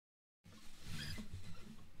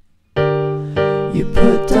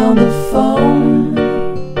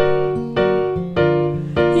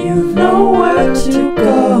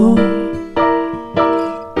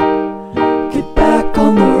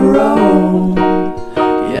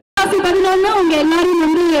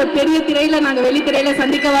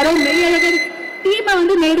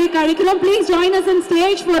மேடை கழிக்கிறோம். Please join us on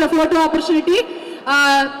stage for a photo opportunity.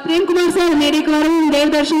 Prem Kumar sir மேடைக்கு வரும்.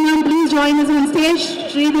 Devdarshan ma'am, please join us on stage.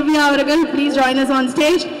 Sri Divya அவர்கள், please join us on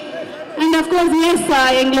stage. And of course, yes,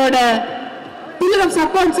 எங்களோட pillar of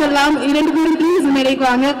support சொல்லலாம். இரண்டு பேரும் please மேடைக்கு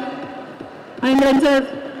வாங்க. And sir,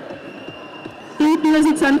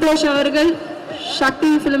 Music Santosh அவர்கள்,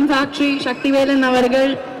 Shakti Film Factory, Shakti Velan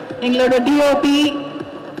அவர்கள், எங்களோட DOP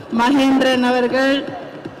Mahendran அவர்கள்,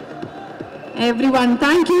 everyone,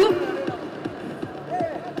 thank you.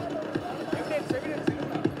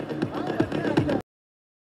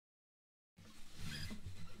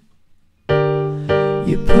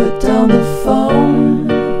 You put down the phone,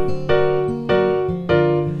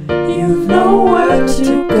 you've nowhere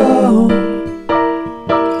to go.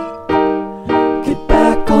 Get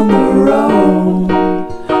back on the road.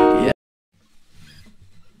 Yeah.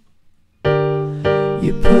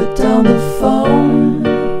 You put down the phone,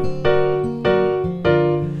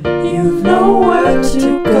 you've nowhere to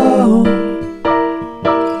go.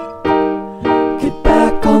 Get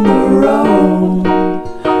back on the road.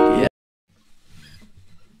 Yeah.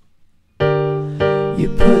 You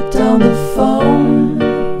put down the phone,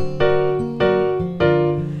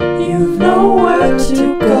 you've nowhere to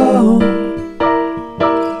go.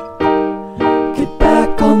 Get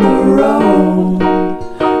back on the road.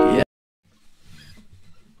 Yeah.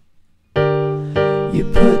 You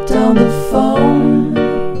put down the phone,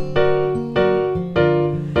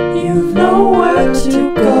 you've nowhere to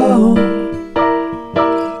go.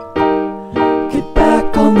 Get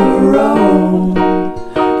back on the road.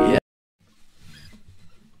 Yeah.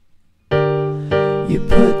 You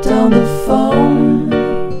put down the phone,